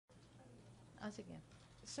Sige.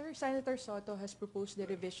 Sir, Senator Soto has proposed the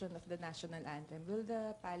revision of the National Anthem. Will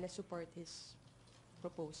the palace support his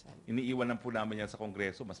proposal? Iniiwanan po namin yan sa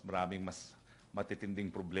Kongreso. Mas maraming mas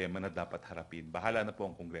matitinding problema na dapat harapin. Bahala na po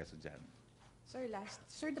ang Kongreso dyan. Sir,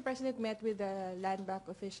 Sir, the President met with the Land Bank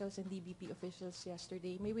officials and DBP officials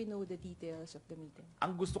yesterday. May we know the details of the meeting?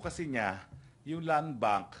 Ang gusto kasi niya, yung Land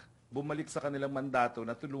Bank, bumalik sa kanilang mandato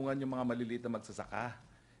na tulungan yung mga maliliit na magsasaka.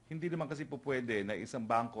 Hindi naman kasi po pwede na isang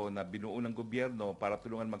bangko na binuo ng gobyerno para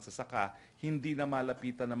tulungan magsasaka, hindi na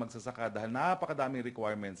malapitan na magsasaka dahil napakadaming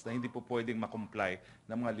requirements na hindi po pwedeng makomply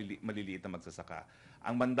ng mga maliliit na magsasaka.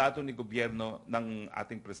 Ang mandato ni gobyerno ng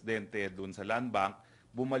ating presidente doon sa Land Bank,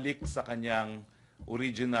 bumalik sa kanyang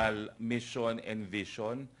original mission and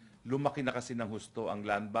vision. Lumaki na kasi ng husto ang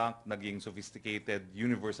Land Bank, naging sophisticated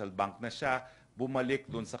universal bank na siya,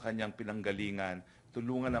 bumalik doon sa kanyang pinanggalingan,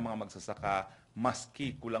 tulungan ang mga magsasaka,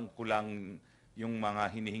 maski kulang-kulang yung mga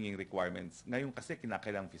hinihinging requirements. Ngayon kasi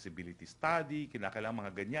kinakailangan feasibility study, kinakailangan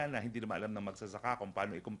mga ganyan na hindi naman alam ng magsasaka kung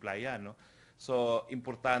paano i-comply yan. No? So,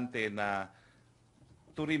 importante na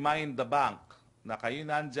to remind the bank na kayo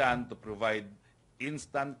nandyan to provide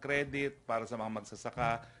instant credit para sa mga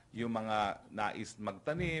magsasaka, yung mga nais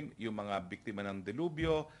magtanim, yung mga biktima ng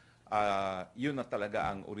delubyo, yun na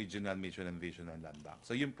talaga ang original mission and vision ng Land Bank.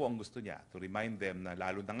 So yun po ang gusto niya, to remind them na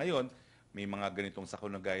lalo na ngayon, may mga ganitong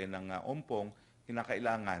sakon na gaya ng ompong,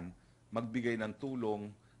 kinakailangan magbigay ng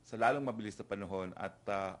tulong sa lalong mabilis na panahon at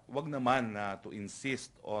wag naman to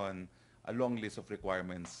insist on a long list of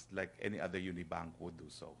requirements like any other unibank would do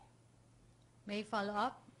so. May follow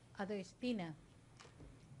up? Others, Tina.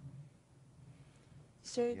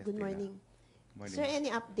 Sir, Yes, good Tina. morning. Morning. Sir, any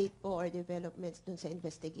update po or developments dun sa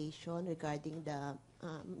investigation regarding the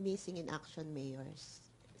missing in action mayors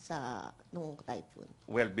sa nung typhoon?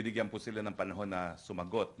 Well, binigyan po sila ng panahon na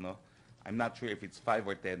sumagot, no? I'm not sure if it's 5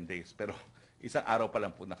 or 10 days, pero isang araw pa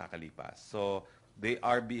lang po nakakalipas. So, they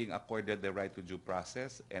are being accorded the right to due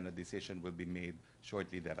process and a decision will be made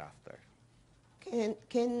shortly thereafter.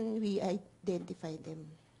 Can we identify them?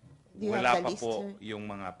 Do you Wala have the pa list, po sir? yung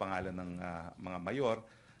mga pangalan ng mga mayor,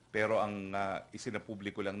 pero ang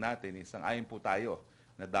isinapubliko lang natin is ang ayon po tayo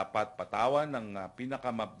na dapat patawan ng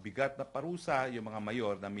pinakamabigat na parusa yung mga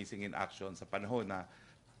mayor na missing in action sa panahon na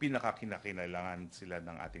pinakakinakailangan sila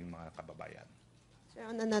ng ating mga kababayan. Sir,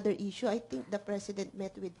 on another issue, I think the President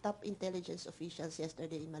met with top intelligence officials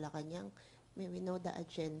yesterday in Malacanang. May we know the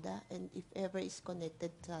agenda and if ever is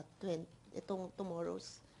connected sa itong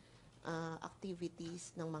tomorrow's activities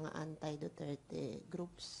ng mga anti-Duterte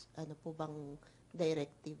groups, ano po bang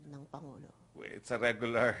directive ng Pangulo? It's a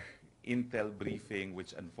regular intel briefing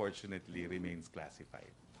which unfortunately remains classified.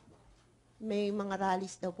 May mga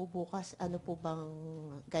rallies daw po bukas. Ano po bang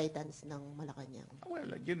guidance ng Malacanang?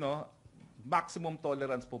 Well, you know, maximum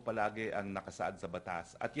tolerance po palagi ang nakasaad sa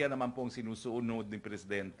batas. At yan naman pong sinusunod ni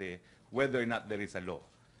Presidente whether or not there is a law.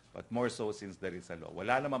 But more so since there is a law.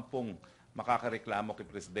 Wala naman pong makakareklamo kay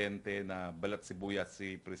Presidente na balat sibuyas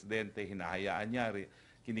si Presidente, hinahayaan niya,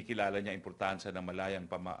 kinikilala niya importansya ng malayang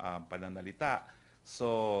pananalita.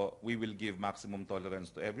 So we will give maximum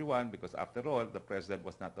tolerance to everyone because after all, the President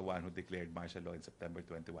was not the one who declared martial law in September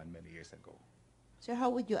 21 many years ago. Sir, how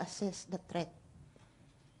would you assess the threat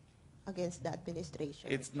against the administration?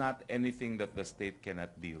 It's not anything that the state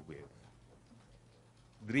cannot deal with.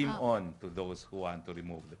 Dream on to those who want to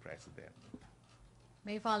remove the President.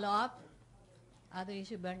 May follow up? Other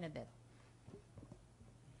issue, Bernadette.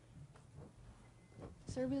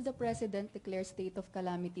 Sir, will the President declare state of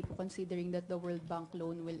calamity po considering that the World Bank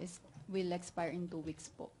loan will expire in 2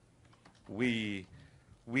 weeks po? We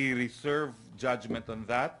reserve judgment on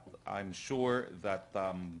that. I'm sure that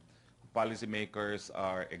policymakers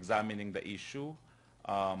are examining the issue.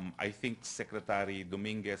 I think Secretary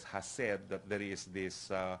Dominguez has said that there is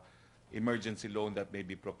this emergency loan that may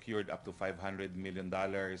be procured up to $500 million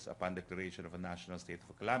upon declaration of a national state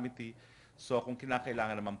of calamity. So kung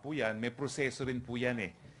kinakailangan naman po yan, may proseso rin po yan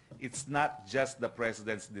eh. It's not just the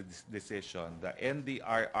President's decision. The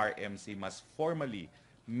NDRRMC must formally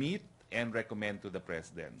meet and recommend to the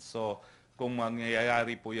President. So kung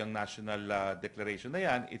mangyayari po yung national declaration na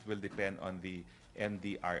yan, it will depend on the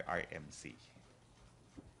NDRRMC.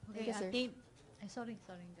 Okay, Thank you, sir. sorry,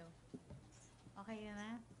 go. Okay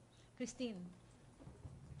na? Christine.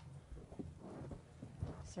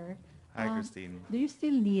 Sir? Hi, Christine. Do you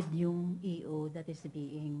still need yung EO that is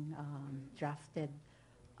being drafted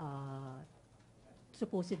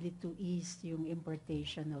supposedly to ease yung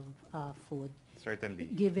importation of food?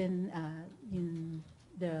 Certainly. Given yung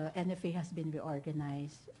the NFA has been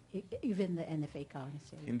reorganized, even the NFA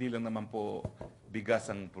Council. Hindi lang naman po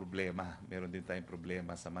bigas ang problema. Meron din tayong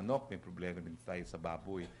problema sa manok, may problema din tayo sa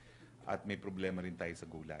baboy, at may problema rin tayo sa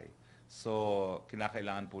gulay. So,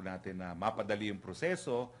 kinakailangan po natin na mapadali yung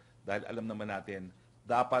proseso dahil alam naman natin,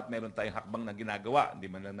 dapat meron tayong hakbang na ginagawa.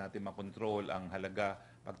 Hindi man lang natin makontrol ang halaga,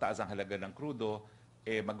 pagtaas ang halaga ng krudo,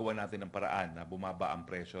 magawa natin ng paraan na bumaba ang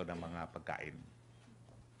presyo ng mga pagkain.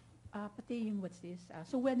 Pati yung what's this?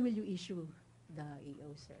 So when will you issue the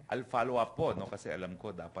EO, sir? I'll follow up po, no? Kasi alam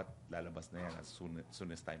ko dapat lalabas na yan as soon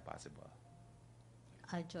as time possible.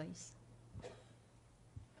 Joyce.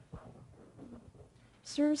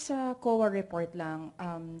 Sir, sa COA report lang,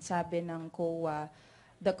 sabi ng COA,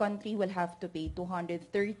 the country will have to pay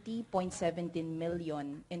 230.17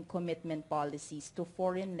 million in commitment policies to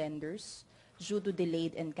foreign lenders due to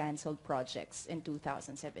delayed and canceled projects in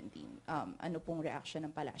 2017. Ano pong reaction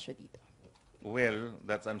ng palasyo dito? Well,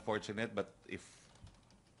 that's unfortunate, but if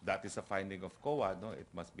that is a finding of COA, no, it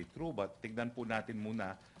must be true. But tignan po natin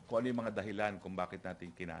muna kung ano yung mga dahilan kung bakit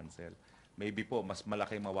natin kinancel. Maybe po, mas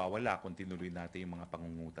malaki mawawala kung tinuloy natin yung mga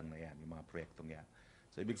pangungutang na yan, yung mga proyektong yan.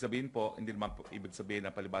 So, ibig sabihin po, hindi naman po, ibig sabihin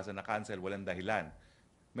na palibasa na cancel, walang dahilan.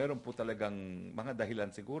 Meron po talagang mga dahilan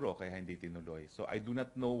siguro kaya hindi tinuloy. So, I do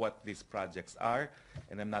not know what these projects are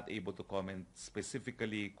and I'm not able to comment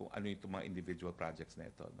specifically kung ano yung mga individual projects na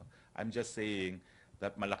ito. No? I'm just saying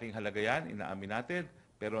that malaking halaga yan, inaamin natin,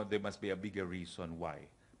 pero there must be a bigger reason why.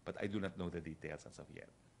 But I do not know the details as of yet.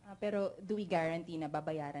 Pero do we guarantee na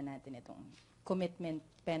babayaran natin itong commitment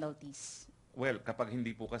penalties? Well, kapag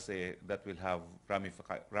hindi po kasi, that will have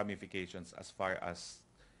ramifications as far as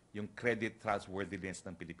yung credit trustworthiness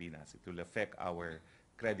ng Pilipinas. It will affect our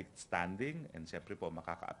credit standing and siyempre po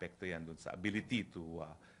makaka-apekto yan dun sa ability to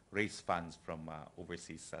raise funds from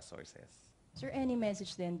overseas sources. Sir, any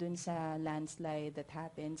message din dun sa landslide that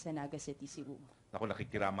happened sa Naga City, Cebu? Naku,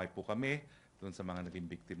 nakikiramay po kami dun sa mga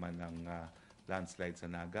naging biktima ng landslide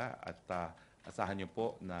sa Naga at asahan niyo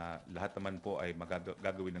po na lahat naman po ay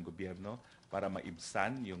gagawin ng gobyerno para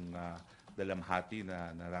maibsan yung dalamhati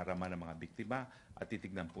na nararama ng mga biktima at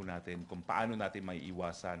titignan po natin kung paano natin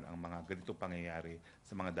maiiwasan ang mga ganitong pangyayari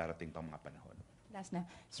sa mga darating pang mga panahon. Last na.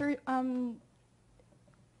 Sir,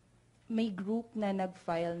 may group na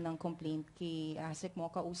nag-file ng complaint kay Asik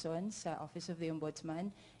Moca Uson sa Office of the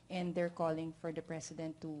Ombudsman and they're calling for the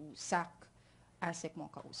President to sack Asik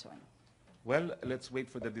Moca Uson. Well, let's wait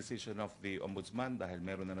for the decision of the Ombudsman dahil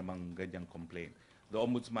meron na namang ganyang complaint. The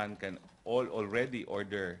Ombudsman can already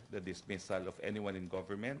order the dismissal of anyone in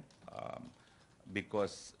government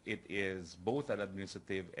because it is both an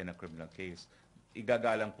administrative and a criminal case.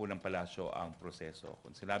 Igagalang po ng palasyo ang proseso.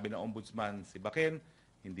 Kung sinabi ng Ombudsman si Baken,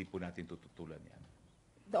 hindi po natin tututulan yan.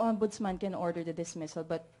 The Ombudsman can order the dismissal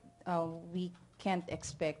but we can't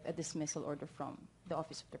expect a dismissal order from the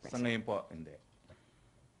Office of the Sa President. ngayon po, hindi.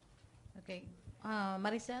 Okay.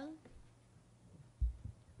 Maricel?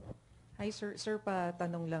 Hi, sir. Sir,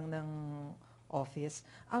 tanong lang ng office.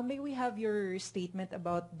 May we have your statement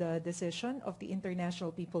about the decision of the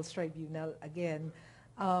International People's Tribunal, again,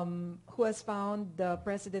 who has found the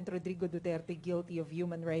President Rodrigo Duterte guilty of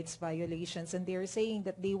human rights violations, and they are saying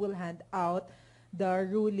that they will hand out the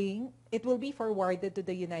ruling. It will be forwarded to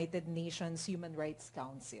the United Nations Human Rights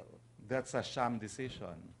Council. That's a sham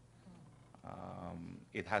decision.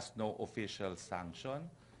 It has no official sanction.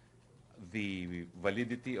 The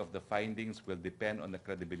validity of the findings will depend on the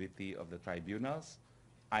credibility of the tribunals.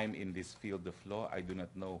 I'm in this field of law. I do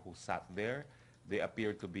not know who sat there. They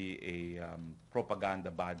appear to be a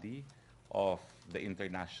propaganda body of the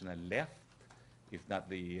international left, if not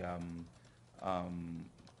the,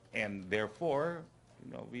 and therefore,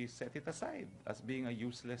 we set it aside as being a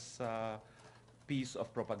useless piece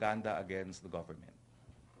of propaganda against the government.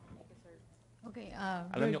 Okay.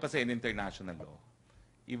 Alam nyo kasi in international law,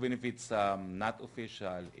 even if it's not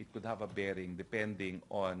official, it could have a bearing depending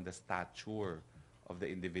on the stature of the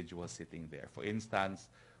individual sitting there. For instance,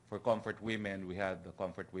 for comfort women, we had the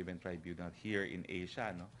Comfort Women Tribunal here in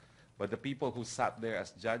Asia, no? But the people who sat there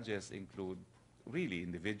as judges include really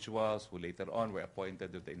individuals who later on were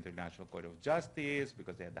appointed to the International Court of Justice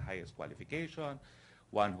because they had the highest qualification,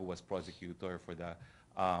 one who was prosecutor for the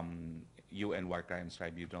UN War Crimes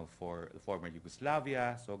Tribunal for the former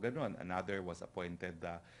Yugoslavia. So ganun. Another was appointed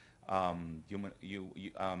the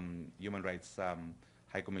Human Rights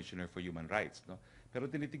High Commissioner for Human Rights. No? Pero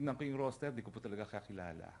tinitignan ko yung roster, di ko po talaga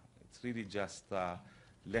kakilala. It's really just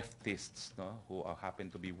leftists, no, who happen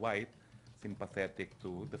to be white, sympathetic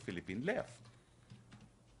to the Philippine left.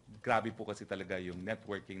 Grabe po kasi talaga yung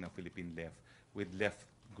networking ng Philippine left with left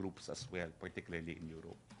groups as well, particularly in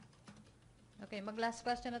Europe. Okay, mag-last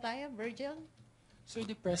question na tayo. Virgil? Sir,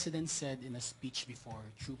 the President said in a speech before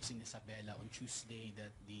troops in Isabela on Tuesday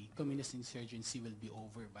that the communist insurgency will be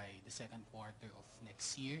over by the second quarter of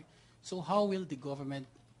next year. So how will the government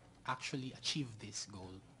actually achieve this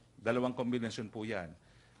goal? Dalawang kombinasyon po yan.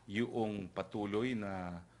 Yung patuloy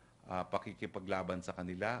na pakikipaglaban sa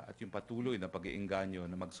kanila at yung patuloy na pag-iinganyo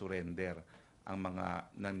na mag-surrender ang mga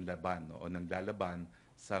nanlaban o nanglalaban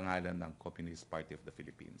sa ngalan ng Communist Party of the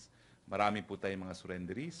Philippines. Marami po tayong mga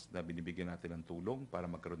surrenderies na binibigyan natin ng tulong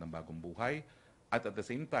para magkaroon ng bagong buhay. At the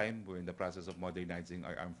same time, we're in the process of modernizing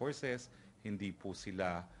our armed forces. Hindi po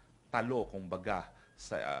sila talo, kumbaga,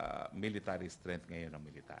 sa military strength ngayon ng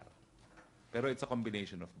militar. Pero it's a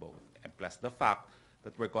combination of both. And plus the fact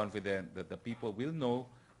that we're confident that the people will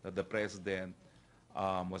know that the President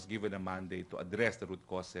was given a mandate to address the root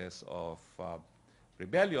causes of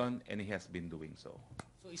rebellion, and he has been doing so.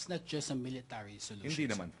 So it's not just a military solution?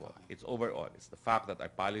 Hindi naman po. It's overall. It's the fact that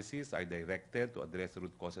our policies are directed to address the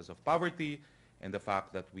root causes of poverty and the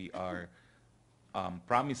fact that we are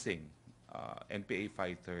promising NPA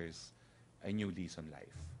fighters a new lease on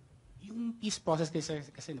life. Yung peace process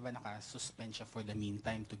kasi diba naka-suspend siya for the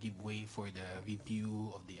meantime to give way for the review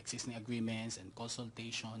of the existing agreements and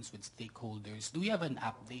consultations with stakeholders. Do we have an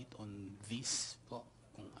update on this po?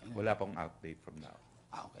 Kung ano? Wala pong update from now.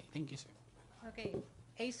 Okay. Thank you, sir. Okay.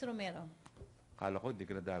 Ace Romero. Kala ko hindi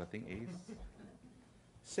ka na darating, Ace.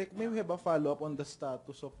 Sec, may we have a follow-up on the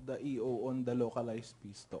status of the EO on the localized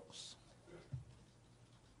peace talks?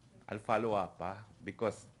 I'll follow up,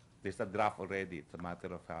 because there's a draft already. It's a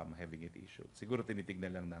matter of having it issued. Siguro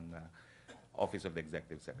tinitignan lang ng Office of the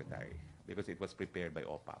Executive Secretary because it was prepared by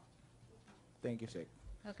OPAP. Thank you, Sec.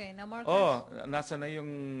 Okay, now more Oh, nasa na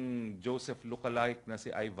yung Joseph lookalike na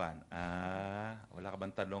si Ivan? Wala ka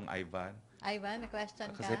bang tanong, Ivan? Ivan, may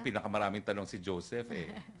question ka? Kasi pinakamaraming tanong si Joseph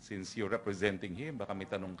eh. Since you're representing him, baka may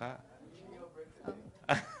tanong ka.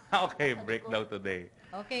 Okay, break daw today.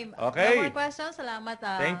 Okay. Okay. No more questions. Salamat.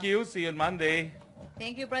 Thank you. See you on Monday.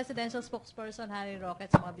 Thank you, Presidential Spokesperson Harry Roque,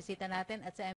 sa mga bisita natin at sa